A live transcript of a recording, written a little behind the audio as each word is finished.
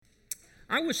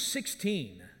I was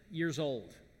 16 years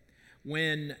old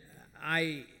when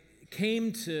I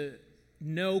came to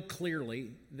know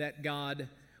clearly that God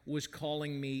was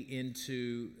calling me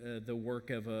into the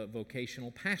work of a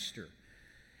vocational pastor.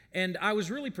 And I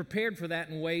was really prepared for that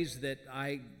in ways that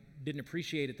I didn't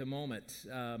appreciate at the moment.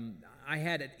 I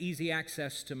had easy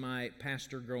access to my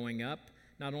pastor growing up,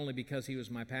 not only because he was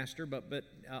my pastor, but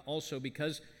also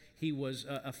because he was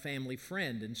a family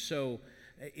friend. And so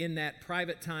in that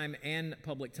private time and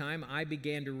public time, I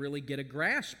began to really get a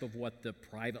grasp of what the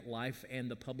private life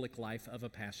and the public life of a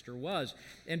pastor was.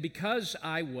 And because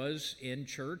I was in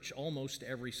church almost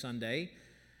every Sunday,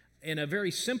 in a very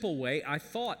simple way, I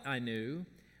thought I knew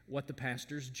what the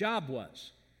pastor's job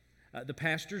was. The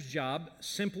pastor's job,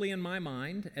 simply in my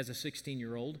mind, as a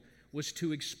 16-year-old, was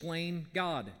to explain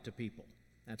God to people.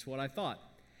 That's what I thought.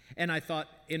 And I thought,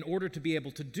 in order to be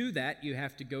able to do that, you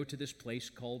have to go to this place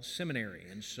called seminary.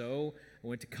 And so I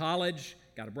went to college,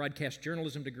 got a broadcast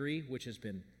journalism degree, which has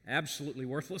been absolutely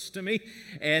worthless to me.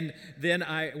 And then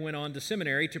I went on to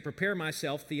seminary to prepare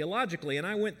myself theologically. And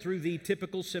I went through the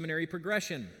typical seminary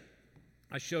progression.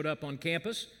 I showed up on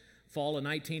campus, fall of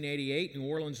 1988, New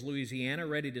Orleans, Louisiana,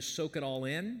 ready to soak it all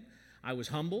in. I was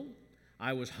humble.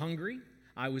 I was hungry.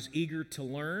 I was eager to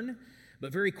learn.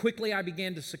 But very quickly, I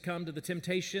began to succumb to the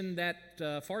temptation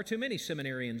that far too many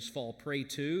seminarians fall prey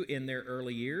to in their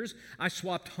early years. I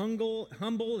swapped humble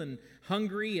and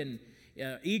hungry and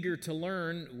eager to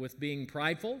learn with being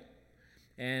prideful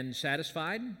and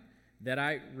satisfied that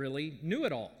I really knew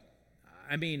it all.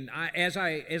 I mean, as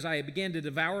I began to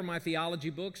devour my theology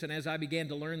books and as I began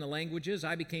to learn the languages,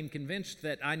 I became convinced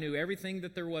that I knew everything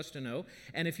that there was to know.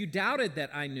 And if you doubted that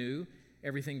I knew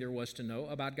everything there was to know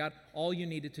about God, all you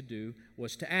needed to do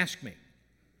was to ask me.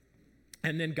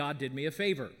 And then God did me a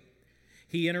favor.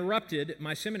 He interrupted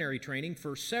my seminary training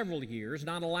for several years,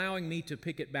 not allowing me to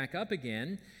pick it back up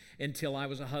again until I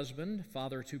was a husband,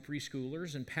 father of 2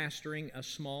 preschoolers, and pastoring a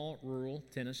small rural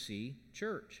Tennessee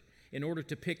church. In order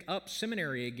to pick up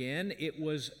seminary again, it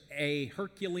was a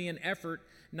Herculean effort,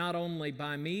 not only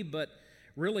by me, but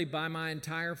really by my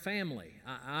entire family.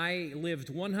 I lived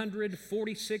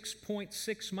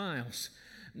 146.6 miles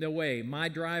away, my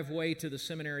driveway to the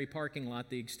seminary parking lot,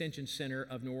 the Extension Center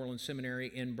of New Orleans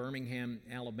Seminary in Birmingham,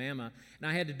 Alabama. And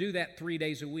I had to do that 3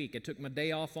 days a week. I took my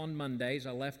day off on Mondays.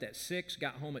 I left at 6,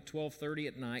 got home at 12:30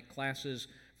 at night, classes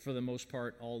for the most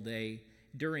part all day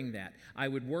during that. I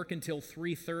would work until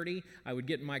 3:30. I would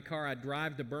get in my car. I'd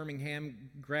drive to Birmingham,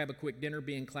 grab a quick dinner,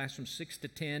 be in class from 6 to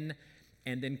 10,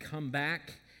 and then come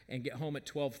back and get home at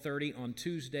 12:30 on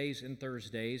Tuesdays and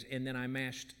Thursdays. And then I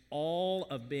mashed all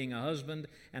of being a husband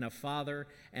and a father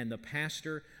and the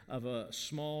pastor of a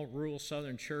small rural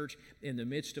southern church in the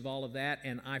midst of all of that.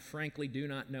 And I frankly do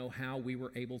not know how we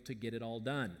were able to get it all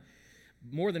done.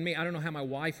 More than me, I don't know how my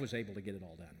wife was able to get it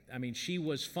all done. I mean, she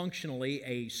was functionally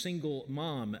a single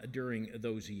mom during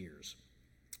those years.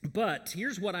 But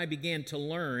here's what I began to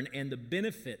learn and the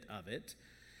benefit of it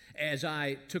as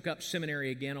I took up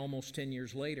seminary again almost 10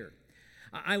 years later.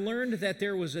 I learned that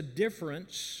there was a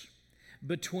difference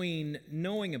between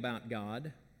knowing about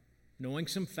God, knowing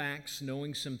some facts,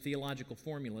 knowing some theological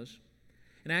formulas,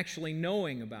 and actually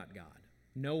knowing about God,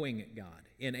 knowing God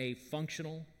in a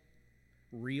functional,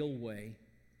 real way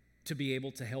to be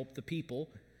able to help the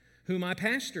people whom I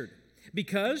pastored.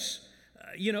 Because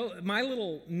my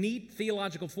little neat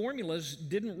theological formulas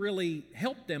didn't really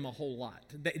help them a whole lot.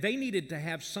 They needed to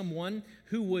have someone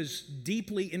who was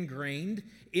deeply ingrained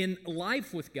in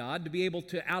life with God to be able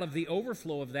to, out of the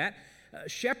overflow of that,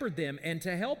 shepherd them and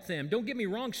to help them. Don't get me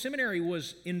wrong, seminary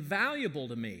was invaluable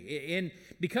to me. And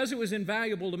because it was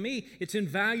invaluable to me, it's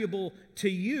invaluable to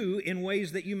you in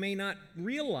ways that you may not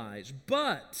realize.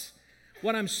 But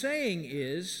what I'm saying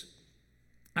is,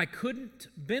 I couldn't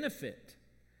benefit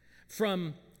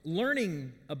from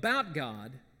learning about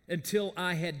God until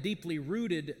I had deeply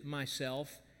rooted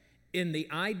myself in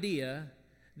the idea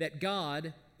that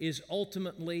God is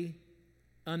ultimately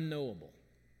unknowable.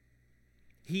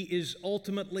 He is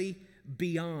ultimately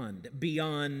beyond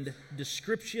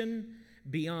description,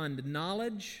 beyond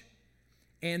knowledge,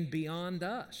 and beyond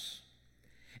us.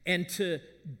 And to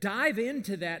dive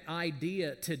into that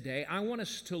idea today, I want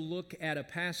us to look at a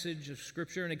passage of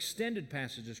Scripture, an extended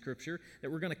passage of Scripture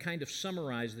that we're going to kind of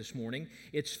summarize this morning.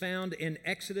 It's found in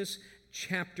Exodus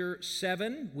chapter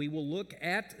 7. We will look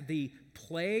at the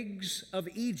plagues of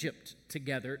Egypt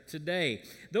together today.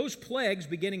 Those plagues,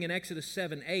 beginning in Exodus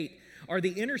 7:8, are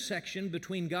the intersection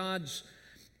between God's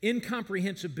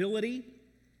incomprehensibility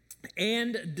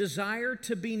and desire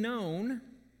to be known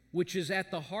which is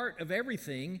at the heart of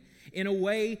everything, in a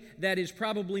way that is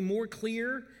probably more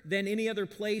clear than any other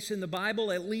place in the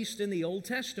Bible, at least in the Old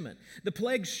Testament. The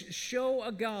plagues show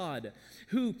a God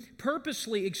who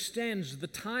purposely extends the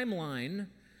timeline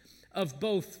of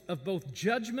both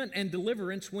judgment and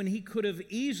deliverance when he could have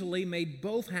easily made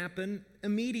both happen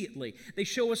immediately. They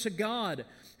show us a God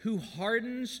who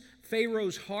hardens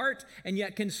Pharaoh's heart and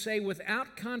yet can say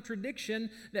without contradiction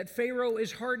that Pharaoh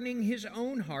is hardening his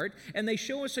own heart. And they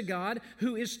show us a God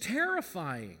who is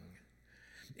terrifying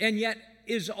and yet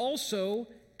is also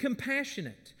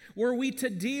compassionate. Were we to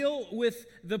deal with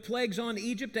the plagues on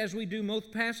Egypt as we do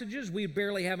most passages, we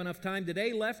barely have enough time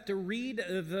today left to read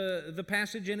the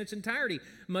passage in its entirety,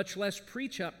 much less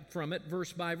preach up from it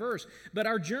verse by verse. But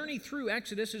our journey through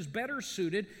Exodus is better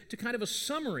suited to kind of a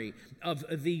summary of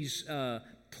these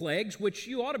plagues, which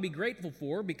you ought to be grateful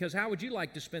for, because how would you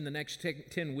like to spend the next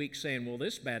 10 weeks saying, well,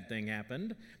 this bad thing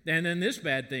happened, and then this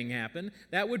bad thing happened?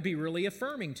 That would be really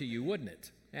affirming to you, wouldn't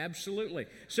it? Absolutely.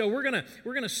 So we're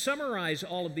gonna summarize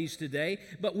all of these today,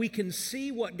 but we can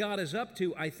see what God is up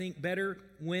to, I think, better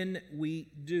when we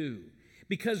do,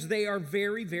 because they are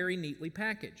very, very neatly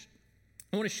packaged.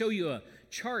 I want to show you a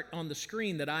chart on the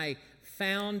screen that I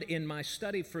found in my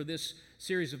study for this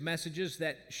series of messages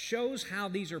that shows how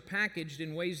these are packaged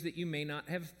in ways that you may not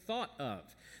have thought of.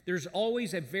 There's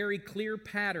always a very clear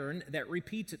pattern that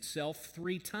repeats itself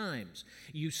 3 times.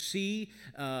 You see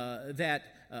that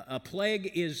a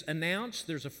plague is announced.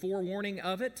 There's a forewarning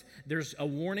of it. There's a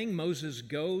warning. Moses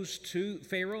goes to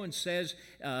Pharaoh and says,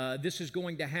 this is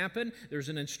going to happen. There's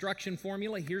an instruction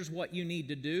formula. Here's what you need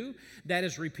to do. That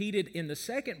is repeated in the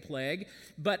second plague.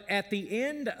 But at the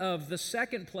end of the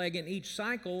second plague in each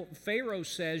cycle, Pharaoh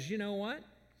says, you know what?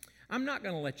 I'm not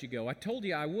going to let you go. I told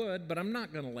you I would, but I'm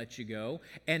not going to let you go.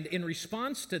 And in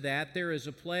response to that, there is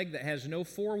a plague that has no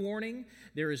forewarning.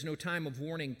 There is no time of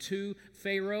warning to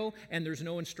Pharaoh, and there's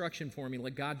no instruction formula.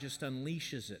 God just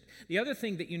unleashes it. The other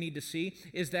thing that you need to see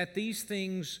is that these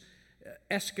things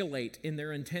escalate in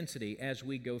their intensity as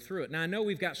we go through it. Now, I know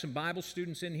we've got some Bible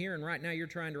students in here, and right now you're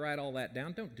trying to write all that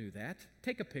down. Don't do that.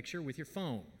 Take a picture with your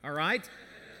phone, all right?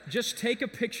 Just take a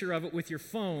picture of it with your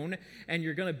phone, and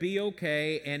you're going to be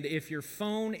okay. And if your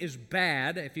phone is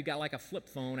bad, if you've got like a flip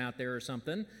phone out there or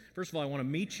something, first of all, I want to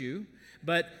meet you.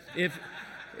 But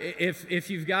if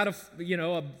you've got a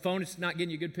phone that's not getting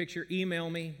you a good picture,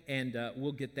 email me, and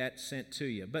we'll get that sent to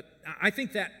you. But I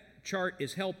think that chart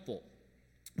is helpful.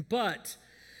 But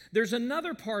there's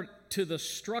another part to the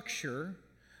structure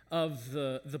of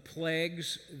the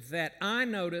plagues that I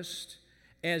noticed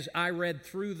as I read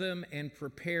through them and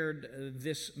prepared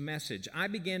this message. I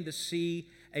began to see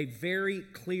a very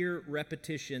clear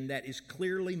repetition that is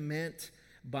clearly meant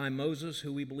by Moses,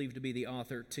 who we believe to be the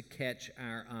author, to catch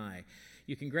our eye.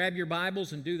 You can grab your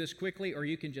Bibles and do this quickly, or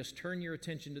you can just turn your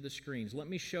attention to the screens. Let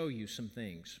me show you some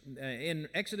things. In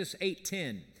Exodus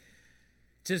 8:10,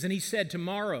 it says, and he said,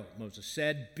 tomorrow, Moses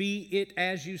said, be it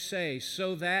as you say,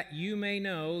 so that you may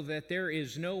know that there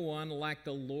is no one like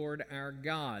the Lord our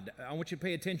God. I want you to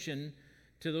pay attention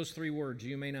to those 3 words,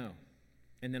 you may know.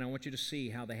 And then I want you to see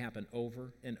how they happen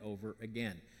over and over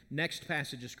again. Next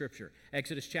passage of Scripture,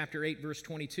 Exodus chapter 8, verse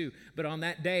 22. But on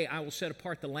that day I will set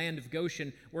apart the land of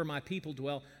Goshen where my people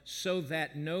dwell, so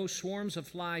that no swarms of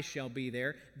flies shall be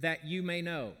there, that you may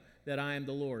know that I am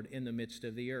the Lord in the midst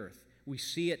of the earth. We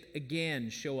see it again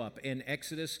show up in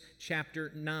Exodus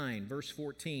chapter 9, verse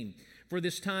 14. For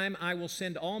this time I will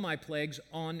send all my plagues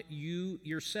on you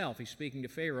yourself. He's speaking to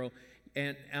Pharaoh,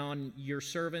 and on your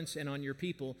servants and on your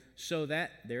people, so that,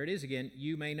 there it is again,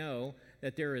 you may know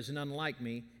that there is none like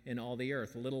me in all the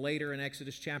earth. A little later in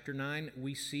Exodus chapter 9,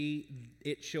 we see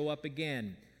it show up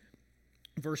again.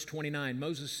 Verse 29,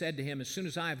 Moses said to him, as soon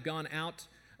as I have gone out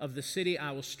of the city,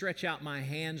 I will stretch out my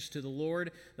hands to the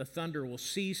Lord. The thunder will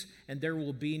cease, and there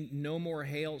will be no more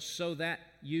hail, so that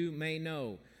you may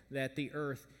know that the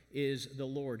earth is the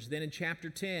Lord's. Then in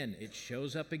chapter 10, it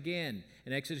shows up again.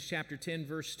 In Exodus chapter 10,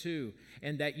 verse 2,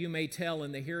 and that you may tell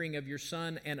in the hearing of your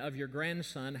son and of your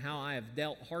grandson how I have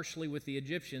dealt harshly with the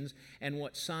Egyptians and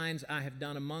what signs I have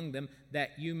done among them,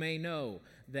 that you may know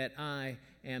that I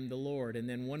am the Lord. And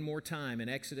then one more time in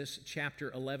Exodus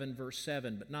chapter 11, verse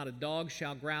 7, but not a dog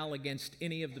shall growl against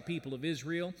any of the people of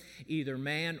Israel, either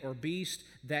man or beast,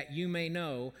 that you may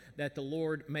know that the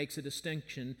Lord makes a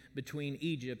distinction between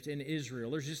Egypt and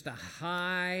Israel. There's just a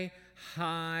high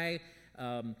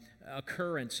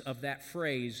occurrence of that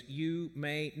phrase, you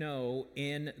may know,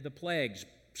 in the plagues,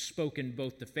 spoken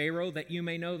both to Pharaoh, that you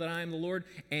may know that I am the Lord,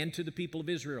 and to the people of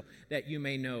Israel, that you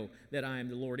may know that I am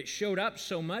the Lord. It showed up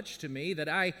so much to me that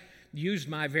I used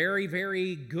my very,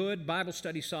 very good Bible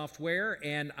study software,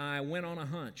 and I went on a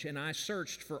hunch, and I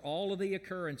searched for all of the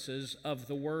occurrences of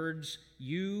the words,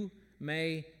 "you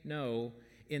may know,"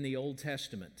 in the Old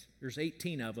Testament. There's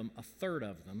 18 of them. A third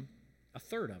of them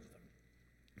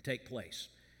take place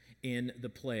in the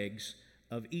plagues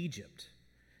of Egypt.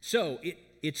 So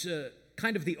it's a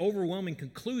kind of the overwhelming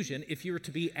conclusion, if you were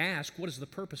to be asked, what is the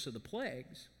purpose of the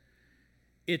plagues?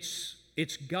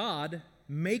 It's God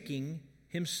making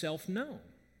himself known.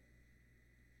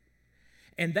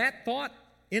 And that thought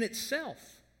in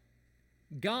itself,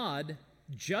 God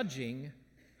judging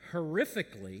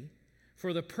horrifically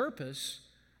for the purpose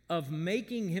of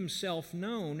making himself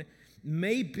known,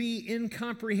 may be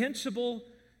incomprehensible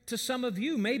to some of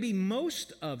you, maybe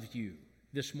most of you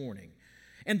this morning.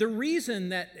 And the reason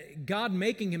that God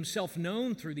making himself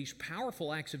known through these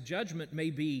powerful acts of judgment may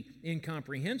be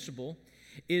incomprehensible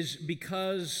is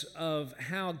because of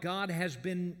how God has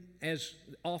been, as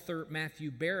author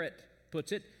Matthew Barrett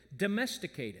puts it,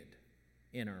 domesticated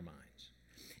in our minds.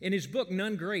 In his book,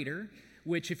 None Greater,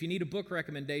 which if you need a book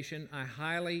recommendation, I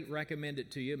highly recommend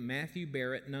it to you, Matthew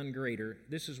Barrett, None Greater,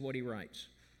 this is what he writes.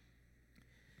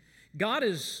 God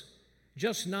is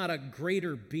just not a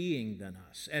greater being than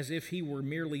us, as if he were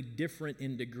merely different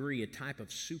in degree, a type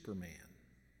of Superman.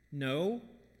 No,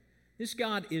 this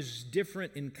God is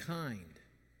different in kind.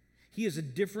 He is a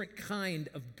different kind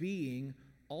of being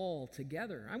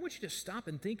altogether. I want you to stop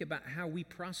and think about how we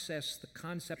process the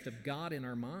concept of God in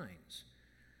our minds.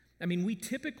 I mean, we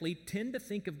typically tend to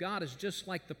think of God as just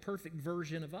like the perfect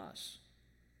version of us.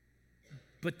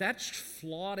 But that's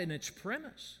flawed in its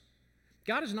premise.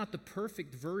 God is not the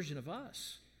perfect version of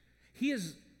us. He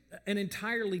is an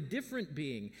entirely different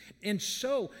being. And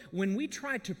so when we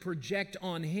try to project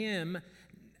on him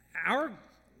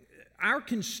our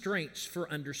constraints for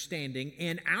understanding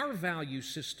and our value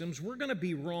systems, we're going to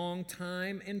be wrong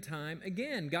time and time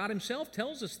again. God himself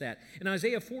tells us that. In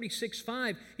Isaiah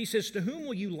 46:5, he says, "To whom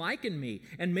will you liken me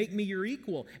and make me your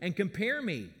equal and compare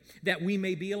me that we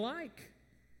may be alike?"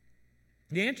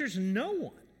 The answer is no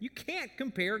one. You can't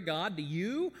compare God to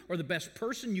you or the best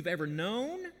person you've ever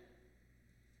known.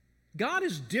 God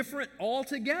is different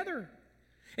altogether.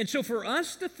 And so for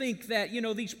us to think that,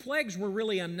 these plagues were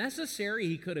really unnecessary,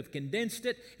 he could have condensed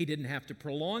it, he didn't have to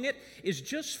prolong it, is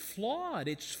just flawed.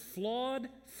 It's flawed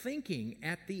thinking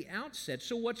at the outset.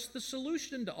 So what's the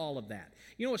solution to all of that?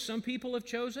 You know what some people have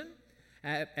chosen?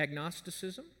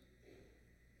 Agnosticism,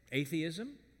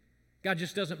 atheism. God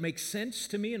just doesn't make sense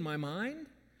to me in my mind.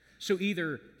 So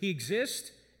either he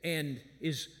exists and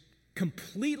is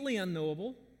completely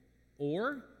unknowable,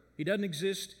 or he doesn't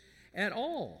exist at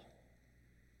all.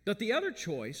 But the other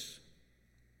choice,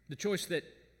 the choice that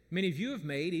many of you have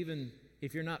made, even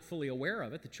if you're not fully aware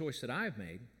of it, the choice that I've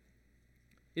made,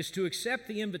 is to accept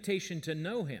the invitation to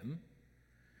know him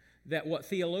that what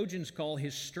theologians call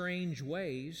his strange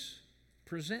ways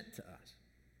present to us.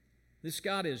 This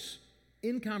God is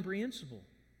incomprehensible,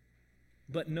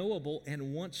 but knowable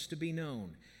and wants to be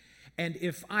known. And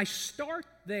if I start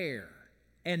there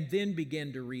and then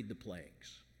begin to read the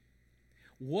plagues,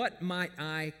 what might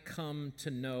I come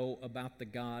to know about the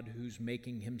God who's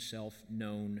making himself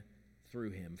known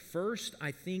through him? First,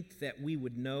 I think that we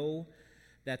would know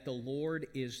that the Lord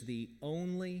is the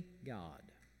only God.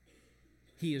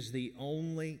 He is the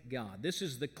only God. This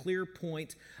is the clear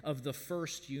point of the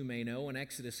first you may know in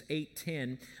Exodus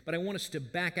 8:10, but I want us to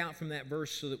back out from that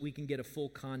verse so that we can get a full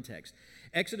context.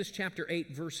 Exodus chapter 8,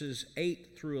 verses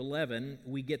 8 through 11,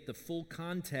 we get the full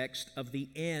context of the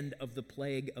end of the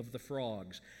plague of the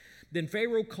frogs. Then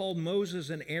Pharaoh called Moses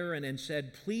and Aaron and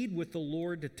said, "Plead with the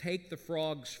Lord to take the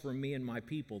frogs from me and my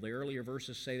people." The earlier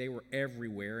verses say they were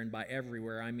everywhere, and by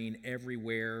everywhere I mean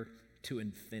everywhere to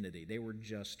infinity. They were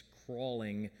just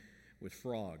crawling with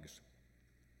frogs.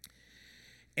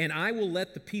 "And I will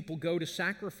let the people go to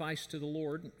sacrifice to the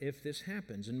Lord if this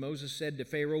happens." And Moses said to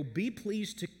Pharaoh, "Be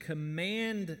pleased to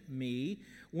command me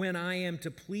when I am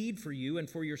to plead for you and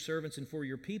for your servants and for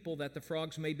your people, that the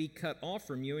frogs may be cut off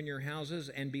from you and your houses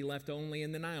and be left only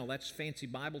in the Nile." That's fancy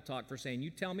Bible talk for saying, you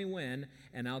tell me when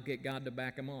and I'll get God to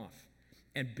back them off.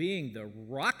 And being the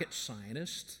rocket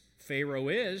scientist Pharaoh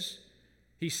is,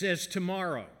 he says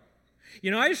tomorrow.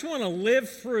 I just want to live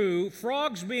through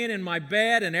frogs being in my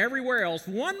bed and everywhere else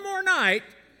one more night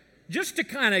just to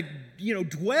kind of,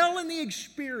 dwell in the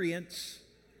experience,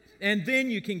 and then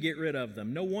you can get rid of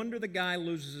them. No wonder the guy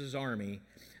loses his army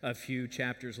a few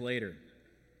chapters later.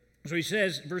 So he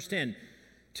says, verse 10,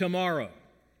 "Tomorrow."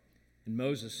 And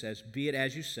Moses says, "Be it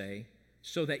as you say,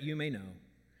 so that you may know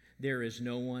there is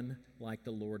no one like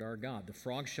the Lord our God. The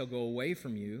frogs shall go away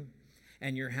from you,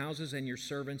 and your houses and your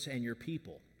servants and your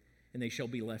people. and they shall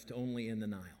be left only in the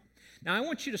Nile. Now, I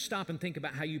want you to stop and think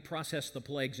about how you process the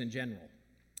plagues in general.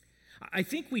 I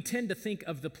think we tend to think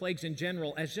of the plagues in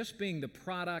general as just being the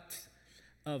product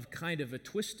of kind of a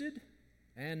twisted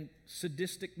and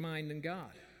sadistic mind in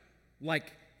God.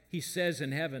 Like he says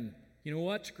in heaven, you know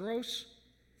what's gross?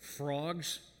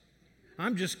 Frogs.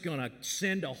 I'm just going to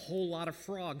send a whole lot of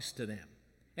frogs to them.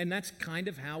 And that's kind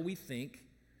of how we think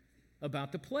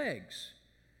about the plagues.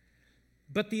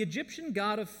 But the Egyptian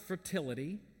god of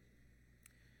fertility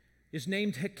is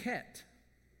named Heket.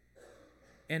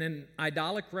 And in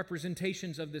idolic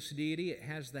representations of this deity, it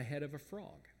has the head of a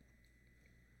frog.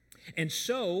 And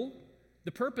so,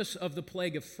 the purpose of the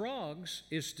plague of frogs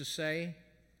is to say,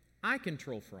 I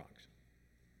control frogs.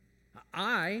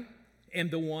 I am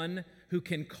the one who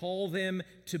can call them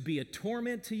to be a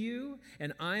torment to you,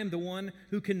 and I am the one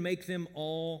who can make them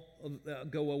all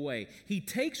go away. He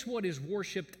takes what is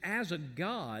worshipped as a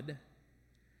god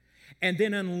and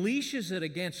then unleashes it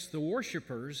against the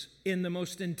worshipers in the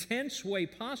most intense way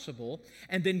possible,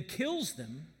 and then kills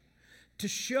them to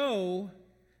show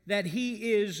that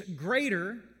he is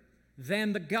greater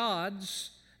than the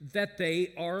gods that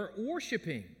they are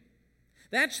worshiping.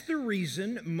 That's the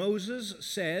reason Moses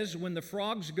says when the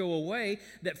frogs go away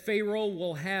that Pharaoh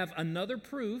will have another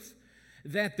proof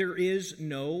that there is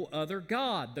no other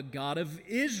God. The God of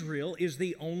Israel is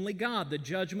the only God. The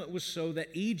judgment was so that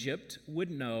Egypt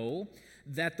would know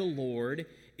that the Lord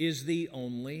is the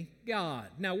only God.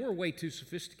 Now, we're way too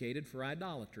sophisticated for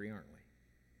idolatry, aren't we?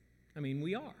 I mean,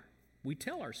 we are. We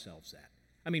tell ourselves that.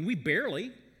 I mean, we barely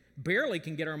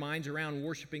can get our minds around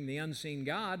worshiping the unseen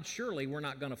God. Surely we're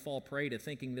not going to fall prey to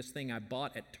thinking this thing I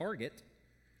bought at Target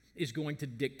is going to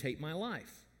dictate my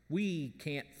life. We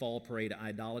can't fall prey to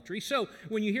idolatry. So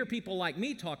when you hear people like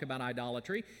me talk about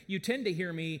idolatry, you tend to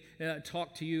hear me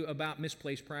talk to you about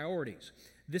misplaced priorities.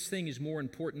 This thing is more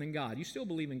important than God. You still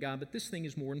believe in God, but this thing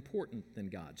is more important than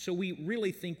God. So we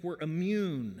really think we're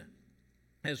immune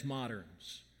as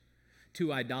moderns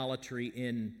to idolatry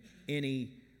in any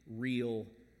real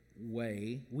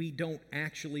way. We don't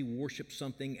actually worship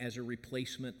something as a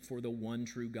replacement for the one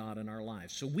true God in our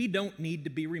lives. So we don't need to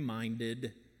be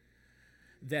reminded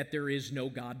that there is no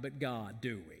God but God,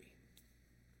 do we?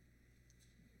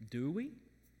 Do we?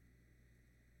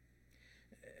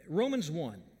 Romans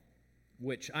 1,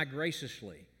 which I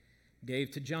graciously gave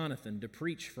to Jonathan to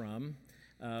preach from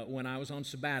when I was on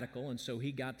sabbatical, and so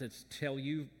he got to tell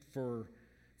you for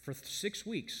 6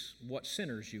 weeks what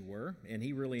sinners you were, and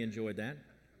he really enjoyed that.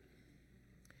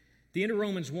 At the end of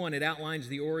Romans 1, it outlines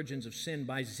the origins of sin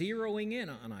by zeroing in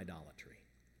on idolatry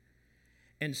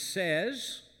and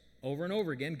says, over and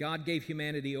over again, God gave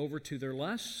humanity over to their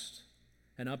lusts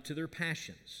and up to their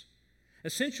passions,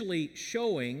 essentially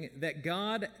showing that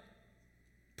God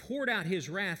poured out his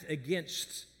wrath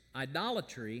against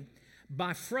idolatry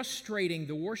by frustrating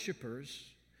the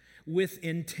worshipers with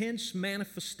intense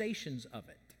manifestations of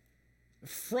it,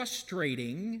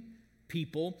 frustrating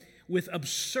people with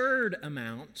absurd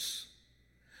amounts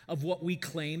of what we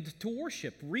claimed to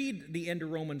worship. Read the end of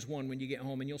Romans 1 when you get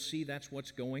home, and you'll see that's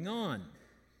what's going on.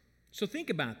 So think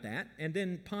about that, and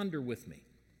then ponder with me.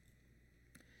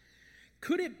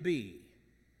 Could it be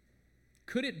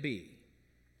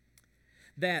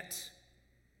that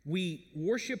we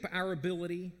worship our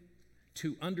ability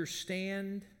to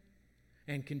understand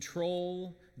and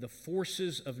control the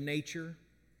forces of nature?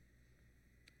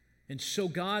 And so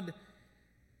God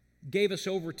gave us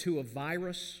over to a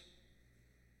virus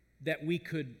that we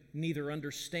could neither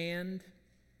understand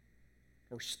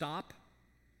or stop,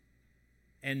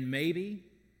 and maybe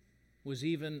was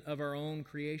even of our own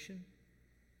creation?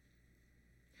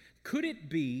 Could it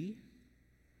be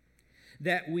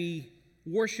that we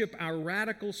worship our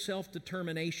radical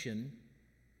self-determination,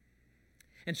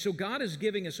 and so God is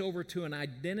giving us over to an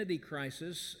identity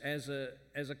crisis as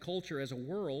a culture, as a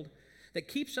world, that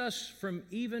keeps us from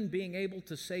even being able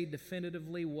to say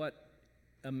definitively what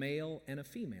a male and a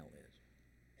female is?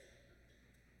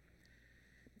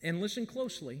 And listen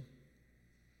closely.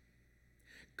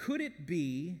 Could it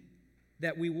be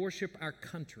that we worship our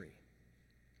country?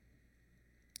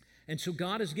 And so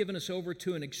God has given us over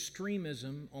to an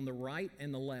extremism on the right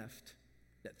and the left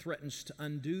that threatens to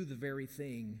undo the very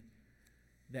thing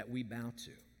that we bow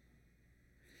to.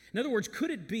 In other words, could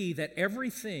it be that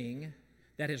everything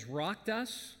that has rocked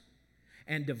us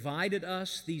and divided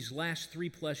us these last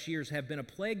 3+ years have been a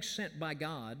plague sent by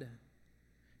God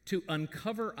to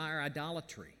uncover our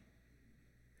idolatry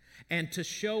and to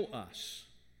show us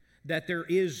that there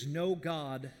is no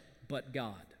God but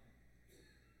God?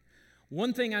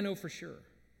 One thing I know for sure,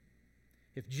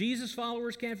 if Jesus'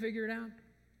 followers can't figure it out,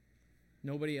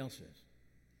 nobody else is.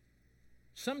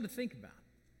 Something to think about.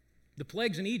 The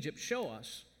plagues in Egypt show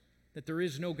us that there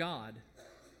is no God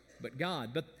but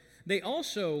God. But they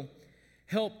also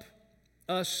help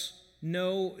us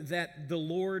know that the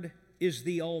Lord is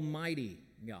the Almighty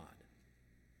God.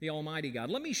 The Almighty God.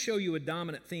 Let me show you a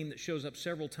dominant theme that shows up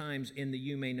several times in the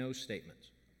 "you may know" statements.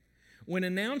 When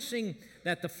announcing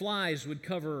that the flies would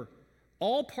cover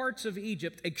all parts of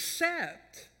Egypt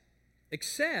except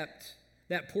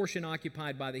that portion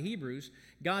occupied by the Hebrews,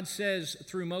 God says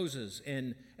through Moses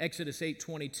in Exodus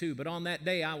 8:22, "But on that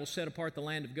day I will set apart the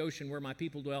land of Goshen where my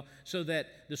people dwell, so that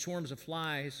no swarms of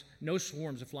flies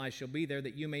shall be there,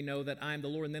 that you may know that I am the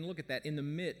Lord." And then look at that, in the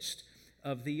midst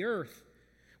of the earth.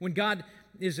 When God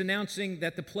is announcing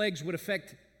that the plagues would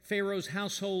affect Pharaoh's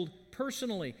household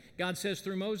personally, God says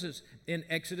through Moses in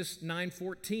Exodus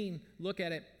 9:14, look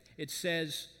at it. It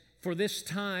says, "For this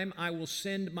time I will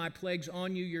send my plagues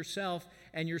on you yourself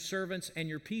and your servants and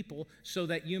your people, so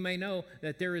that you may know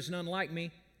that there is none like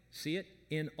me," see it,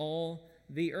 "in all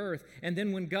the earth." And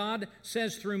then when God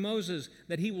says through Moses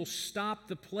that he will stop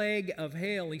the plague of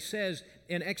hail, he says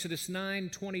in Exodus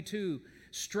 9:22,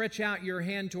 "Stretch out your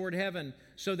hand toward heaven,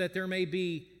 so that there may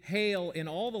be hail in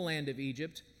all the land of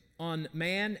Egypt, on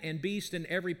man and beast and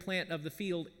every plant of the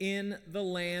field in the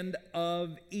land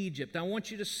of Egypt." I want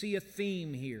you to see a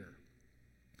theme here.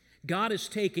 God is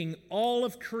taking all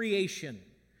of creation,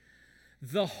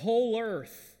 the whole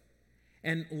earth,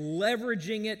 and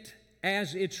leveraging it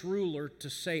as its ruler to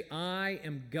say, "I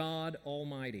am God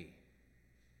Almighty."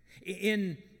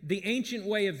 In the ancient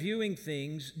way of viewing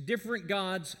things, different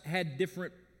gods had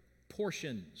different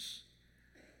portions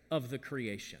of the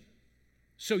creation.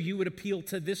 So you would appeal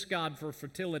to this God for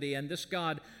fertility, and this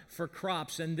God for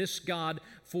crops, and this God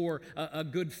for a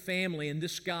good family, and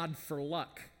this God for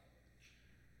luck.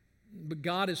 But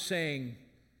God is saying,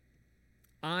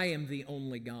 "I am the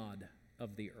only God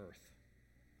of the earth.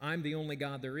 I'm the only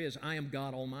God there is. I am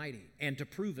God Almighty. And to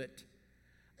prove it,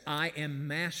 I am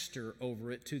master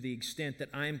over it to the extent that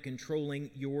I am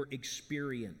controlling your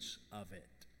experience of it."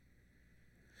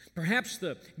 Perhaps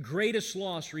the greatest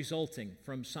loss resulting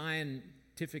from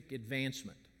scientific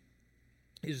advancement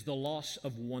is the loss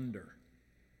of wonder.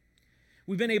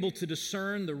 We've been able to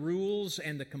discern the rules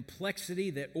and the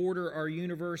complexity that order our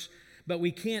universe, but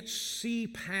we can't see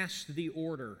past the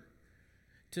order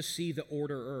to see the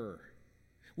orderer.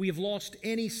 We have lost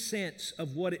any sense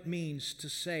of what it means to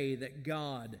say that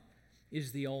God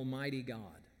is the Almighty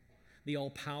God, the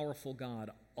all-powerful God,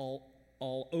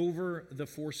 all over the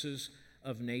forces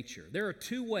of nature. There are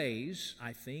two ways,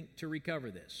 I think, to recover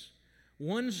this.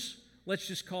 One's, let's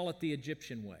just call it the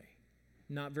Egyptian way.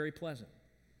 Not very pleasant.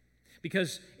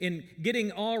 Because in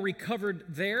getting all recovered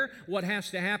there, what has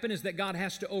to happen is that God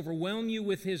has to overwhelm you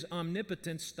with his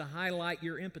omnipotence to highlight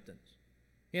your impotence.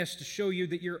 He has to show you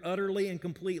that you're utterly and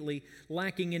completely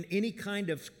lacking in any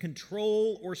kind of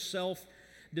control or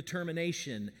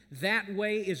self-determination. That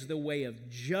way is the way of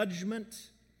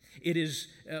judgment. It is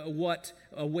what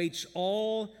awaits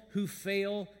all who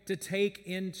fail to take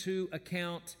into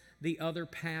account the other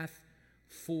path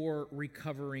for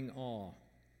recovering all.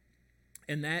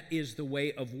 And that is the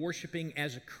way of worshiping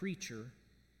as a creature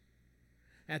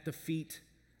at the feet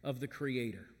of the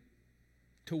Creator,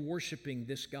 to worshiping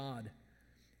this God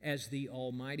as the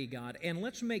Almighty God. And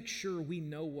let's make sure we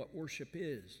know what worship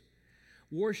is.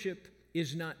 Worship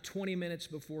is not 20 minutes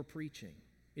before preaching.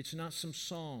 It's not some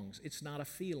songs. It's not a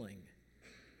feeling.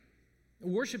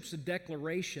 Worship's a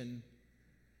declaration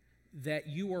that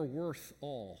you are worth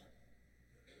all.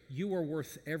 You are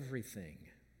worth everything.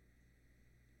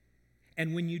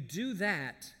 And when you do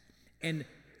that and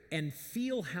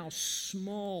feel how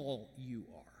small you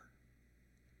are,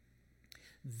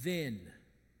 then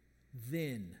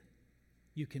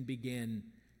you can begin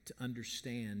to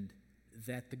understand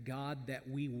that the God that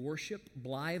we worship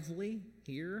blithely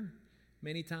here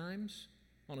many times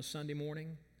on a Sunday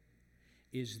morning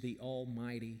is the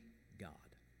Almighty God.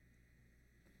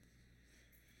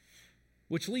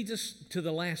 Which leads us to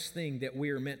the last thing that we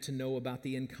are meant to know about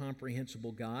the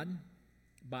incomprehensible God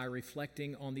by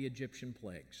reflecting on the Egyptian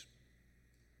plagues.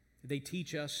 They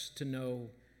teach us to know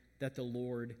that the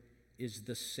Lord is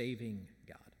the saving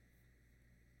God,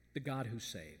 the God who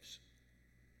saves.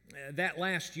 That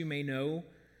last, you may know,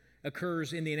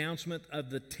 occurs in the announcement of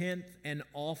the 10th and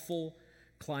awful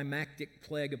climactic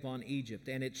plague upon Egypt.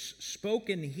 And it's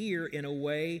spoken here in a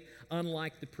way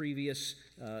unlike the previous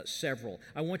several.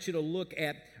 I want you to look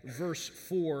at verse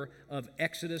 4 of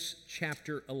Exodus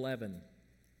chapter 11,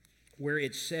 where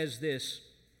it says this: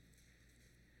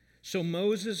 "So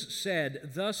Moses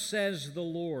said, 'Thus says the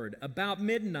Lord, about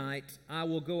midnight I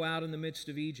will go out in the midst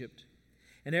of Egypt,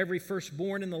 And every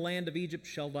firstborn in the land of Egypt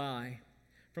shall die,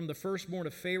 from the firstborn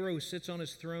of Pharaoh who sits on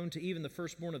his throne to even the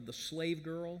firstborn of the slave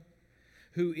girl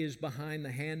who is behind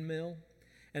the handmill,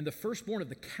 and the firstborn of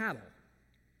the cattle.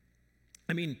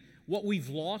 I mean, what we've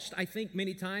lost, I think,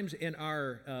 many times in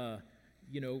our,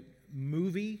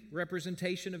 movie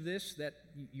representation of this that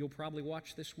you'll probably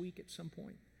watch this week at some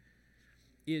point,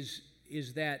 is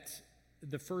that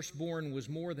the firstborn was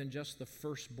more than just the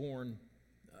firstborn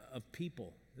of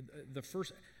people. The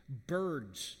first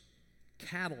birds,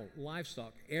 cattle,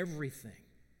 livestock, everything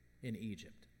in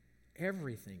Egypt,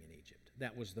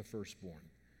 that was the firstborn,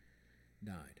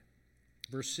 died.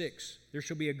 Verse 6, there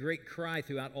shall be a great cry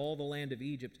throughout all the land of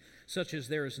Egypt, such as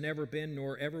there has never been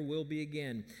nor ever will be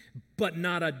again. But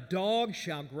not a dog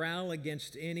shall growl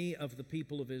against any of the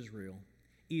people of Israel,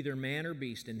 either man or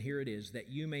beast. And here it is, that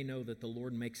you may know that the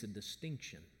Lord makes a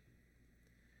distinction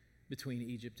between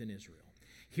Egypt and Israel.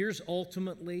 Here's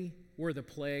ultimately where the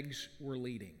plagues were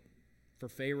leading for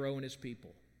Pharaoh and his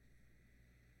people.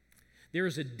 There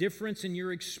is a difference in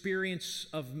your experience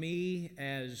of me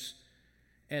as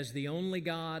the only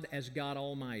God, as God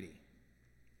Almighty.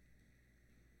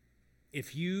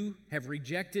 If you have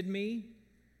rejected me,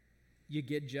 you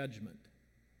get judgment.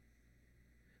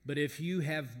 But if you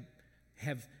have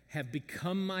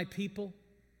become my people,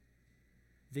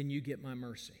 then you get my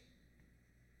mercy.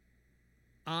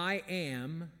 I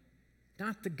am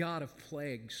not the God of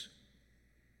plagues.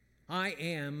 I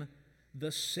am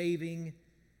the saving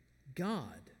God.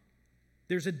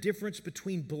 There's a difference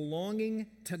between belonging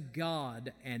to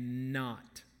God and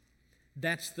not.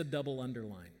 That's the double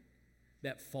underline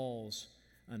that falls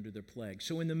under the plague.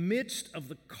 So in the midst of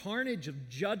the carnage of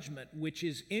judgment, which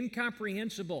is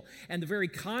incomprehensible, and the very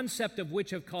concept of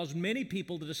which have caused many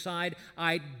people to decide,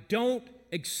 I don't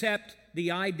accept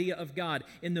the idea of God.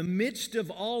 In the midst of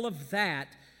all of that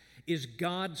is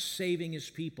God saving His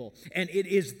people. And it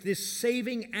is this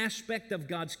saving aspect of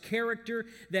God's character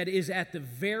that is at the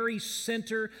very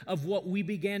center of what we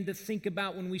began to think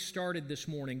about when we started this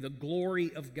morning, the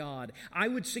glory of God. I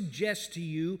would suggest to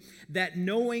you that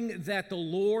knowing that the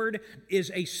Lord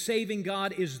is a saving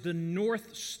God is the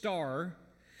North Star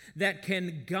that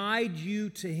can guide you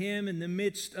to Him in the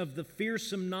midst of the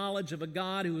fearsome knowledge of a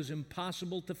God who is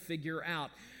impossible to figure out.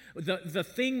 The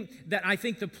thing that I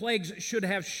think the plagues should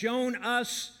have shown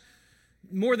us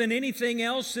more than anything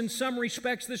else in some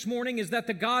respects this morning is that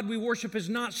the God we worship is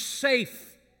not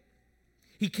safe.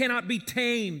 He cannot be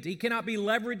tamed. He cannot be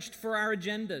leveraged for our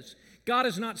agendas. God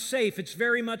is not safe. It's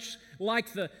very much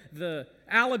like the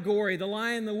allegory, The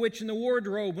Lion, the Witch, and the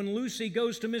Wardrobe, when Lucy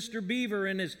goes to Mr. Beaver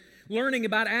and is learning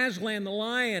about Aslan the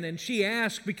lion, and she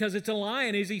asks, because it's a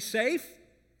lion, is he safe?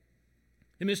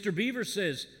 And Mr. Beaver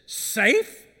says,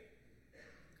 safe?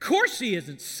 Of course he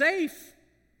isn't safe.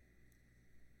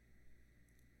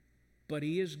 But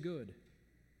he is good.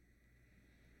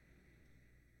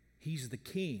 He's the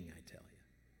king, I tell you.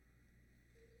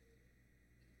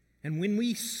 And when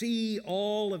we see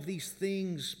all of these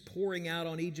things pouring out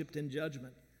on Egypt in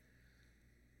judgment,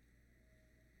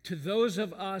 to those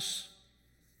of us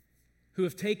who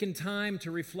have taken time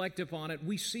to reflect upon it,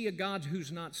 we see a God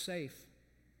who's not safe.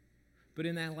 But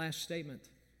in that last statement,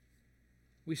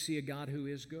 we see a God who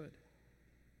is good.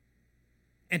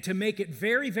 And to make it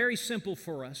very, very simple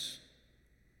for us,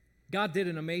 God did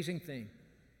an amazing thing.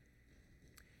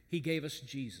 He gave us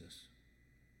Jesus.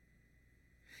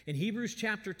 In Hebrews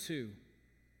chapter 2,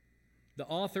 the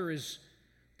author is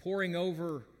pouring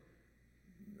over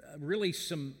really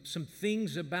some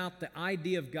things about the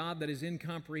idea of God that is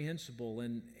incomprehensible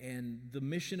and the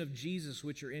mission of Jesus,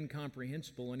 which are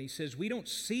incomprehensible. And he says, we don't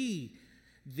see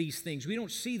these things. We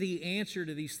don't see the answer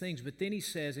to these things. But then he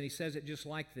says, and he says it just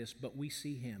like this, but we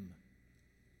see Him.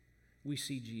 We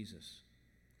see Jesus.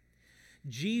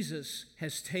 Jesus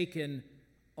has taken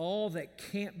all that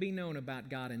can't be known about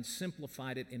God and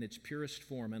simplified it in its purest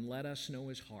form and let us know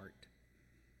His heart.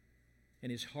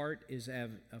 And His heart is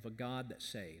of a God that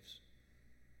saves.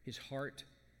 His heart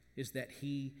is that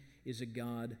He is a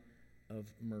God of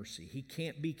mercy. He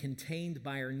can't be contained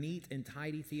by our neat and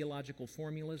tidy theological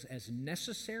formulas, as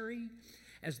necessary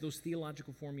as those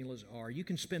theological formulas are. You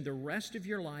can spend the rest of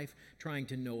your life trying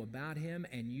to know about Him,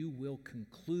 and you will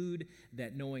conclude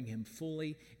that knowing Him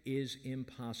fully is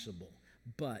impossible.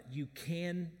 But you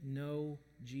can know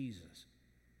Jesus.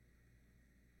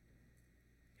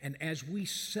 And as we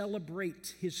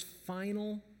celebrate His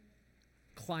final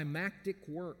climactic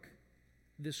work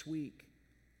this week,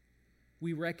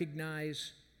 we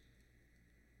recognize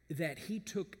that He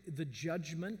took the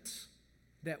judgment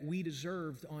that we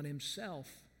deserved on Himself,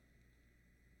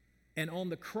 and on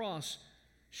the cross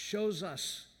shows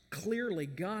us Clearly,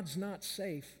 God's not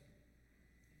safe,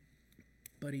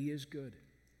 but He is good.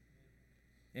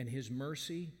 And His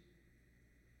mercy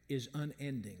is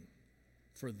unending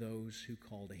for those who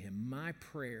call to Him. My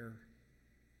prayer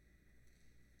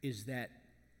is that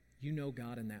you know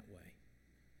God in that way,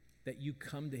 that you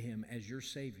come to Him as your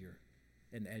Savior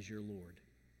and as your Lord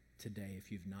today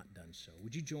if you've not done so.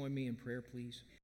 Would you join me in prayer, please?